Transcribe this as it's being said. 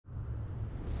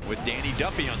with Danny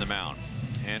Duffy on the mound.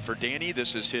 And for Danny,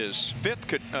 this is his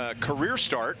 5th career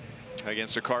start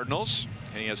against the Cardinals.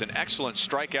 And he has an excellent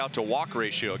strikeout to walk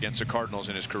ratio against the Cardinals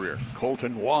in his career.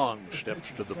 Colton Wong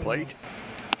steps to the plate.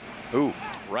 Ooh,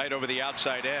 right over the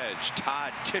outside edge.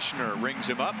 Todd Tishner rings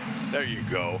him up. There you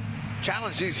go.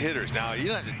 Challenge these hitters. Now, you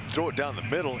don't have to throw it down the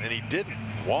middle, and he didn't.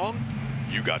 Wong,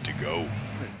 you got to go.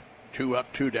 2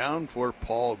 up, 2 down for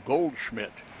Paul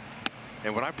Goldschmidt.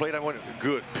 And when I played, I went,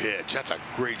 good pitch. That's a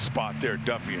great spot there,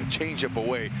 Duffy. A changeup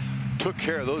away. Took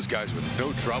care of those guys with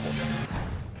no trouble.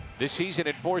 This season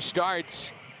in 4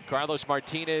 starts, Carlos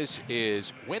Martinez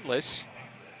is winless.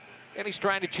 And he's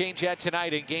trying to change that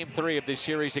tonight in Game 3 of this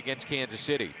series against Kansas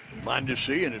City.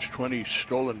 Mondesi and his 20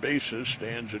 stolen bases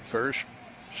stands at first.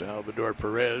 Salvador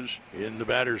Pérez in the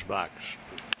batter's box.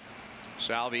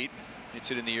 Salvi hits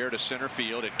it in the air to center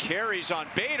field. It carries on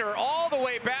Bader all the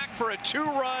way back for a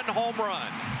 2-run home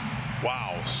run.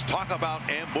 Wow, talk about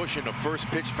ambushing a first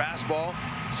pitch fastball.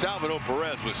 Salvador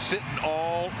Pérez was sitting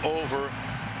all over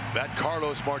that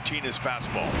Carlos Martinez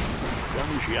fastball.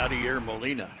 Comes Yadier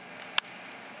Molina.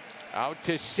 Out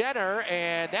to center,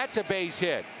 and that's a base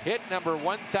hit. Hit number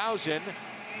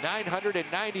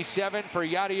 1,997 for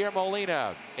Yadier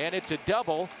Molina. And it's a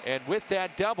double, and with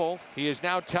that double, he is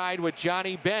now tied with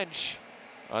Johnny Bench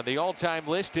on the all-time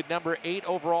list at number 8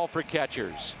 overall for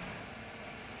catchers.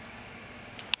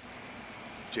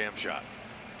 Jam shot.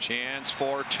 Chance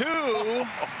for 2,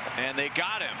 and they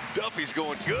got him. Duffy's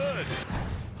going good.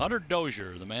 Hunter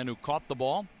Dozier, the man who caught the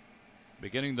ball,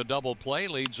 beginning the double play,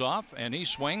 leads off, and he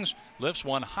swings, lifts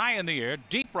one high in the air,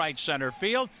 deep right center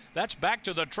field. That's back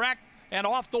to the track and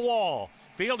off the wall.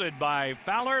 Fielded by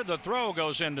Fowler. The throw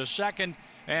goes into second,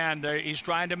 and he's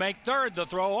trying to make third. The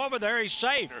throw over there, he's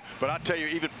safe. But I'll tell you,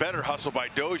 even better hustle by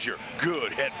Dozier.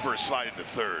 Good head first slide into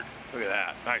third. Look at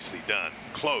that. Nicely done.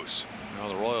 Close. Well,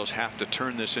 the Royals have to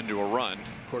turn this into a run.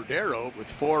 Cordero with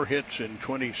 4 hits in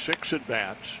 26 at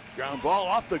bats. Ground ball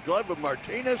off the glove of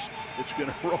Martinez. It's going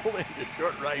to roll into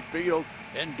short right field,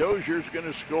 and Dozier's going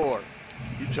to score.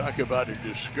 You talk about a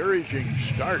discouraging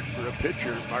start for a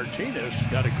pitcher. Martinez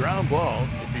got a ground ball.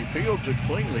 If he fields it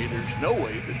cleanly, there's no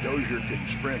way that Dozier can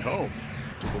sprint home.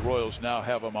 The Royals now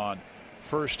have him on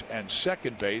first and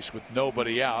second base with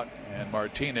nobody out, and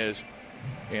Martinez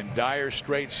in dire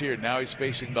straits here. Now he's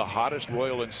facing the hottest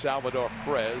Royal in Salvador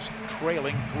Pérez,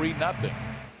 trailing 3-0.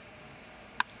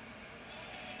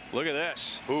 Look at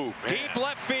this. Ooh, man. Deep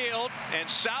left field, and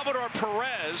Salvador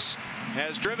Pérez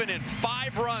has driven in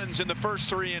 5 runs in the first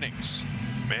 3 innings.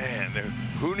 Man,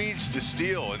 who needs to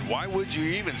steal, and why would you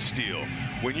even steal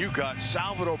when you got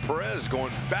Salvador Pérez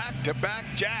going back-to-back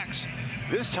jacks?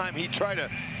 This time he tried a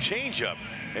changeup,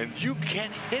 and you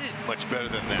can't hit it much better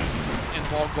than that. And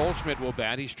Paul Goldschmidt will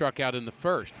bat. He struck out in the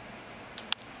first.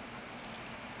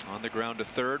 On the ground to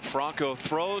third, Franco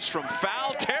throws from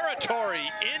foul territory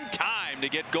in time to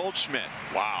get Goldschmidt.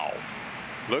 Wow.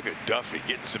 Look at Duffy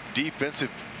getting some defensive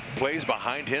plays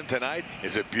behind him tonight.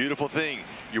 Is a beautiful thing.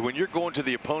 When you're going to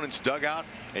the opponent's dugout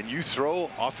and you throw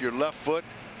off your left foot,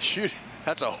 shoot,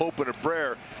 that's a hope and a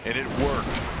prayer, and it worked.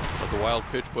 But the wild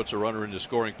pitch puts a runner into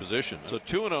scoring position. So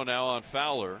 2-0 now on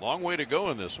Fowler. Long way to go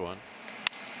in this one.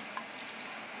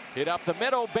 Hit up the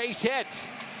middle, base hit.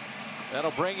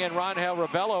 That'll bring in Rangel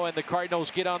Ravello, and the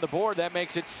Cardinals get on the board. That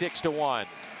makes it 6-1.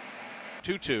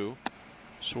 2-2.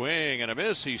 Swing and a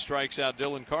miss. He strikes out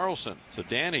Dylan Carlson. So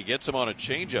Danny gets him on a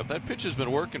changeup. That pitch has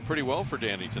been working pretty well for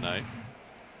Danny tonight.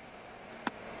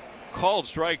 Called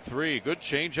strike 3. Good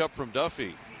changeup from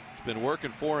Duffy. It's been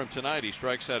working for him tonight. He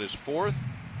strikes out his 4th.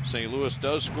 St. Louis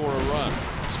does score a run.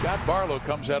 Scott Barlow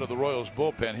comes out of the Royals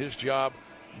bullpen. His job,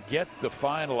 get the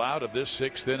final out of this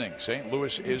 6th inning. St.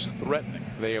 Louis is threatening.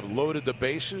 They have loaded the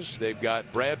bases. They've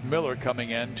got Brad Miller coming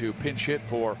in to pinch hit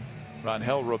for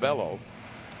Rangel Ravello.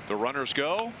 The runners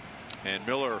go, and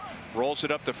Miller rolls it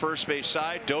up the first base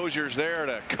side. Dozier's there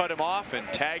to cut him off and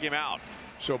tag him out.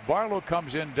 So Barlow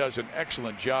comes in, does an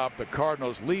excellent job. The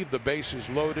Cardinals leave the bases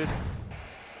loaded.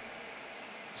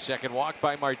 Second walk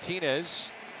by Martinez.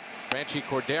 Franchy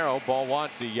Cordero, ball one.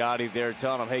 See Yachty there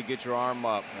telling him, hey, get your arm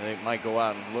up. And they might go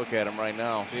out and look at him right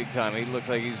now. Big time. He looks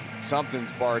like something's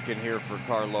barking here for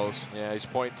Carlos. Yeah, he's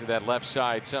pointing to that left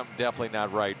side. Something definitely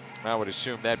not right. I would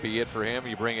assume that'd be it for him.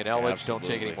 You bring in Elledge, Absolutely. don't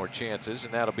take any more chances,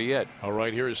 and that'll be it. All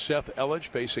right, here is Seth Elledge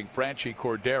facing Franchy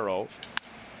Cordero.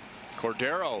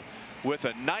 Cordero with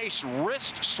a nice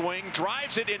wrist swing,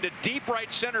 drives it into deep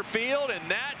right center field, and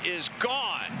that is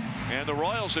gone. And the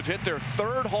Royals have hit their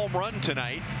 3rd home run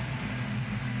tonight,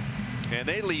 and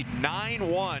they lead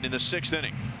 9-1 in the 6th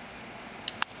inning.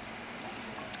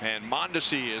 And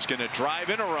Mondesi is going to drive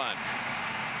in a run.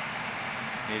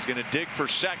 He's going to dig for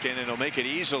second, and he'll make it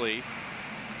easily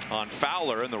on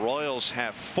Fowler, and the Royals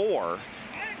have 4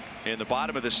 in the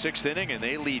bottom of the 6th inning, and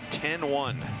they lead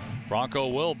 10-1. Franco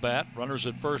will bat. Runners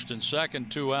at first and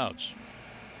second, 2 outs.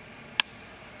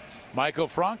 Michael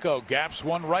Franco gaps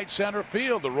one right center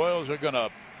field. The Royals are going to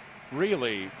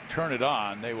really turn it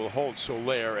on. They will hold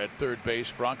Soler at third base.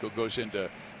 Franco goes into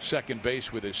second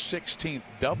base with his 16th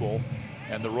double,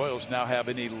 and the Royals now have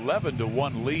an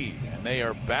 11-1 lead, and they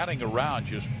are batting around,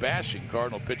 just bashing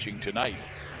Cardinal pitching tonight.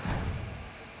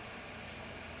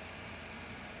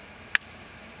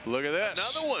 Look at this.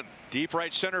 Another one. Deep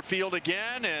right center field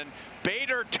again, and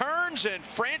Bader turns, and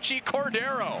Franchy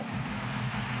Cordero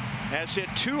has hit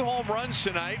 2 home runs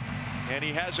tonight, and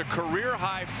he has a career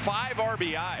high 5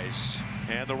 RBIs,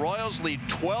 and the Royals lead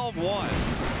 12-1.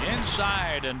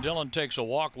 Inside, and Dillon takes a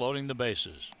walk, loading the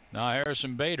bases. Now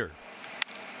Harrison Bader.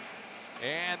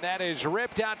 And that is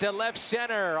ripped out to left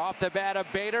center off the bat of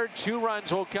Bader. 2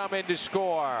 runs will come in to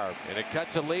score, and it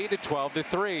cuts a lead to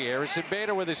 12-3. Harrison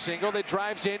Bader with a single that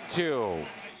drives in 2.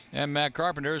 And Matt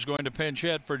Carpenter is going to pinch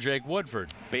hit for Jake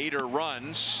Woodford. Bader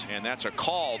runs, and that's a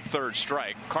called 3rd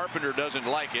strike. Carpenter doesn't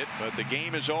like it, but the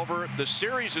game is over. The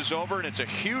series is over, and it's a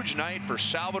huge night for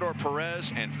Salvador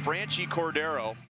Pérez and Franchy Cordero.